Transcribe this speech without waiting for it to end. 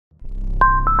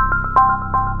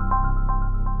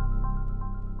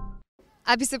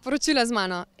A bi se poročila z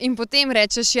mano in potem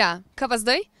rečeš ja, kaj pa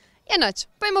zdaj? Je nič,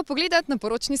 pojdimo pogledat na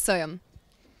poročni sejem.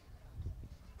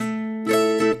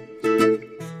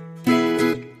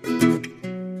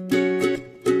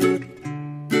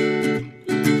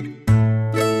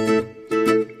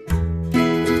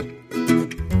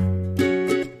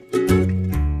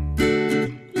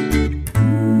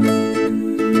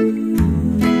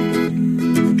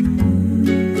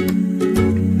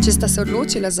 Če sta se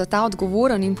odločila za ta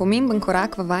odgovoren in pomemben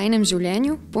korak v vajinem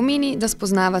življenju, pomeni, da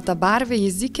spoznavata barve,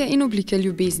 jezike in oblike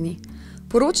ljubezni.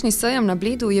 Poročni sejem na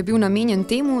Bledu je bil namenjen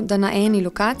temu, da na eni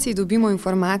lokaciji dobimo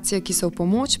informacije, ki so v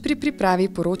pomoč pri pripravi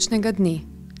poročnega dne.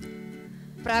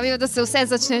 Pravijo, da se vse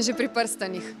začne že pri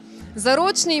prstanih.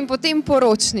 Zaročni in potem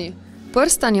poročni.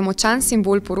 Prstan je močan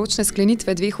simbol poročne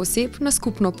sklenitve dveh oseb na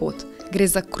skupno pot. Gre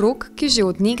za krog, ki že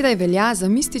od nekdaj velja za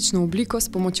mistično obliko,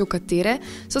 s pomočjo katere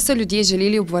so se ljudje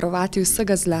želeli obvarovati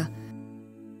vsega zla.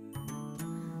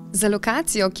 Za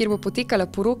lokacijo, kjer bo potekala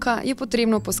poroka, je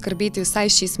potrebno poskrbeti vsaj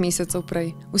 6 mesecev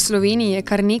prej. V Sloveniji je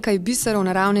kar nekaj biserov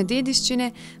naravne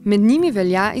dediščine, med njimi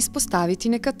velja izpostaviti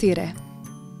nekatere.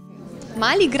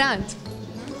 Mali grad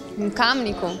v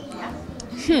Kamniku.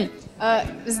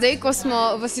 Zdaj, ko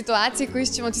smo v situaciji, ko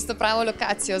iščemo tisto pravo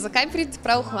lokacijo, zakaj priti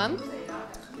prav k vam?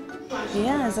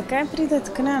 Ja, zakaj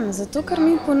prideti k nam? Zato, ker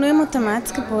mi ponujemo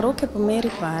tematske poroke po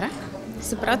meri para.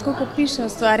 Se pravi, tako kot piše,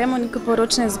 ustvarjamo neke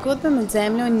poročne zgodbe med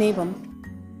zemljo in nebom.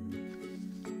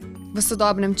 V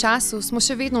sodobnem času smo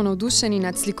še vedno navdušeni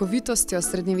nad slikovitostjo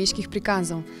srednjeveških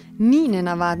prikazov. Ni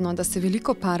nenavadno, da se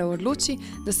veliko parov odloči,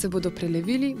 da se bodo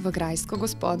prelevili v grajsko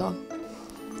gospodo.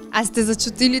 A ste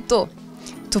začutili to?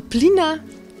 Toplina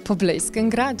po blejskem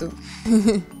gradu.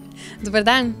 Dober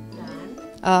dan.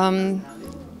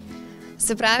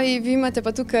 Se pravi, vi imate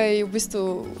pa tukaj v bistvu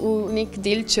nek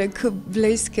delček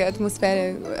blejske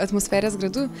atmosfere z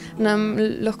gradu. Nam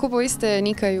lahko poveste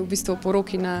nekaj v bistvu o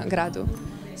poroki na gradu?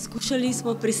 Skušali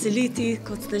smo priseliti,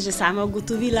 kot ste že sama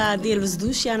ugotovila, del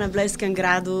vzdušja na blejskem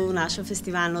gradu v našo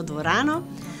festivalno dvorano,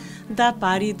 da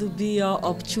pari dobijo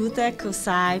občutek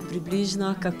vsaj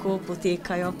približno, kako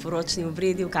potekajo poročni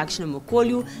obredi, v kakšnem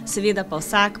okolju. Seveda pa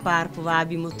vsak par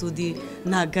povabimo tudi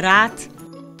na grad.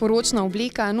 Poročna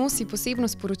obleka nosi posebno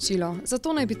sporočilo,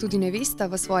 zato naj bi tudi nevesta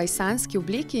v svoji sanjski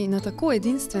obleki na tako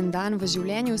edinstven dan v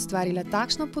življenju ustvarila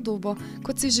takšno podobo,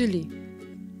 kot si želi.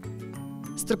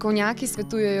 Strokovnjaki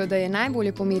svetujejo, da je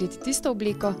najbolje pomeriti tisto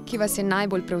obleko, ki vas je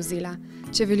najbolj prevzela.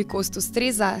 Če velikost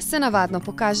ustreza, se navadno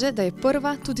pokaže, da je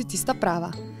prva tudi tista prava.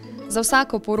 Za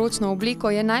vsako poročno obleko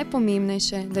je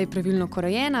najpomembnejše, da je pravilno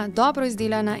krojena, dobro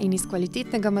izdelana in iz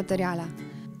kvalitetnega materiala.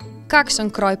 Kakšen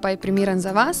kroj pa je primeren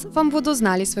za vas, vam bodo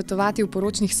znali svetovati v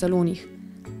poročnih salonih.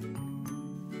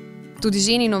 Tudi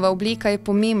ženinova obleka je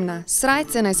pomembna.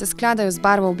 Srajce naj se skladajo z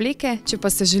barvo obleke, če pa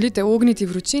se želite ogniti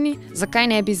vročini, zakaj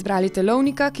ne bi izbrali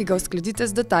telovnika, ki ga uskladite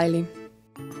z detajli.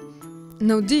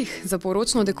 Navdih za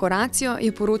poročno dekoracijo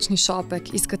je poročni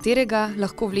šopek, iz katerega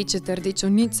lahko vlečete rdečo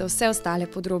nit za vse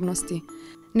ostale podrobnosti.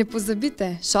 Ne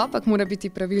pozabite, šopek mora biti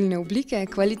pravilne oblike,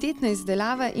 kvalitetne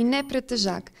izdelave in ne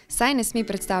pretežak, saj ne sme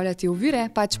predstavljati ovire,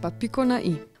 pač pa piko na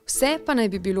i. Vse pa naj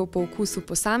bi bilo po okusu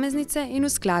posameznice in v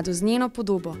skladu z njeno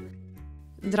podobo.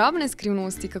 Drobne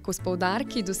skrivnosti, kako s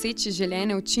poudarki doseči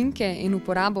želene učinke in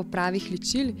uporabo pravih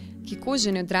ličil, ki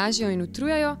kože ne dražijo in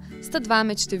utrujajo, sta dva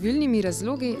med številnimi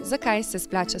razlogi, zakaj se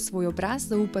splača svoj obraz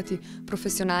zaupati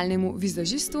profesionalnemu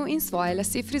vizažistu in svoje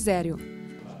lase frizerju.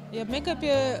 Ja, make-up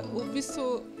je v bistvu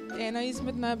ena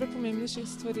izmed najbolj pomembnejših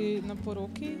stvari na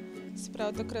poroki. Se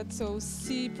pravi, takrat so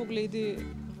vsi pogledi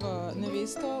v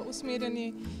nevesto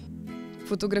usmerjeni.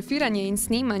 Fotografiranje in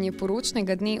snemanje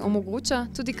poročnega dne omogoča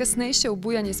tudi kasnejše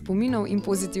obujanje spominov in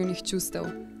pozitivnih čustev.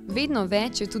 Vedno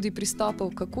več je tudi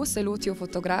pristopov, kako se lotijo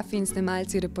fotografi in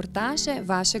snemalci reportaže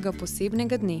vašega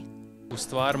posebnega dne.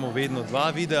 Ustvarimo vedno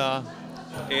 2 videa.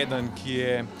 Eden, ki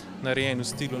je narejen v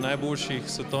stilu najboljših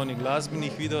svetovnih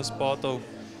glasbenih videospotov.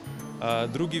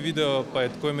 Drugi video pa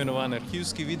je tako imenovan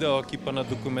arhivski video, ki pa na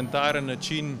dokumentaren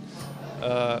način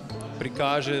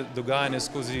prikaže dogajanje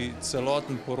skozi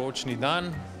celoten poročni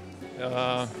dan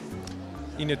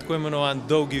in je tako imenovan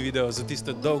dolgi video za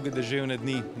tiste dolge deževne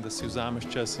dni, da si vzameš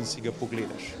čas in si ga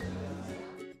pogledaš.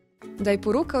 Da je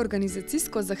poroka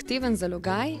organizacijsko zahteven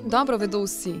zalogaj, dobro vedo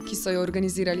vsi, ki so jo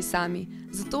organizirali sami.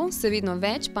 Zato se vedno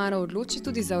več parov odloči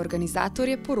tudi za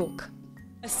organizatorje porok.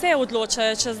 Se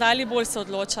odločajo, čez dalje bolj se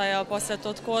odločajo, pa se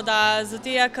to tako, da zato,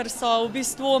 ker so v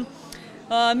bistvu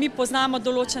mi poznamo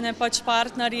določene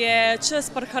partnerje, čas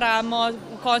prihramo,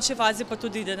 v končni fazi pa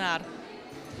tudi denar.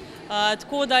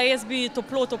 Tako da jaz bi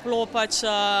toplo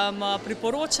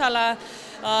priporočala.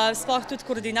 sploh tudi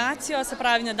koordinacijo, se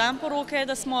pravi na dan poroke,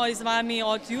 da smo z vami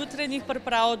od jutranjih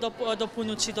priprav do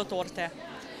ponoči do torte.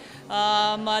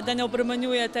 Da ne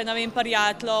obremenjujete, ne vem,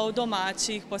 prijateljev,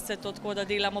 domačih, pa se to tako, da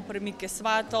delamo premike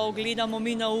svatov, gledamo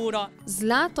mi na uro.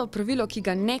 Zlato pravilo, ki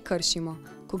ga ne kršimo.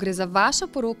 Ko gre za vašo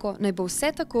poroko, naj bo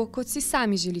vse tako, kot si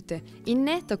sami želite in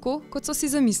ne tako, kot so si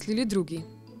zamislili drugi.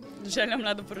 Želja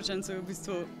mladoporočencev je v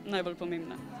bistvu najbolj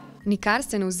pomembna. Nikar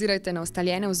se ne ozirajte na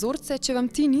ustaljene vzorce, če vam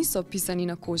ti niso pisani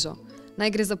na kožo. Naj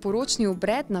gre za poročni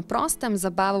obred na prostem,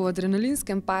 zabavo v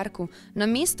adrenalinskem parku,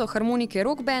 namesto harmonike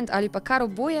rock band ali pa kar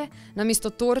oboje, namesto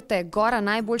torte gora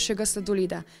najboljšega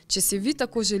sladoleda. Če si vi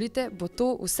tako želite, bo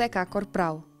to vsekakor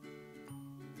prav.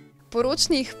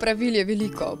 Poročnih pravil je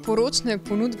veliko, poročne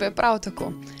ponudbe prav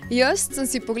tako. Jaz sem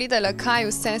si pogledala, kaj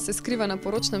vse se skriva na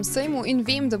poročnem sejmu in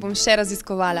vem, da bom še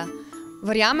raziskovala.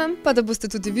 Verjamem pa, da boste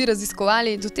tudi vi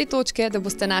raziskovali do te točke, da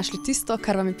boste našli tisto,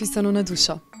 kar vam je pisano na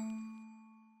dušo.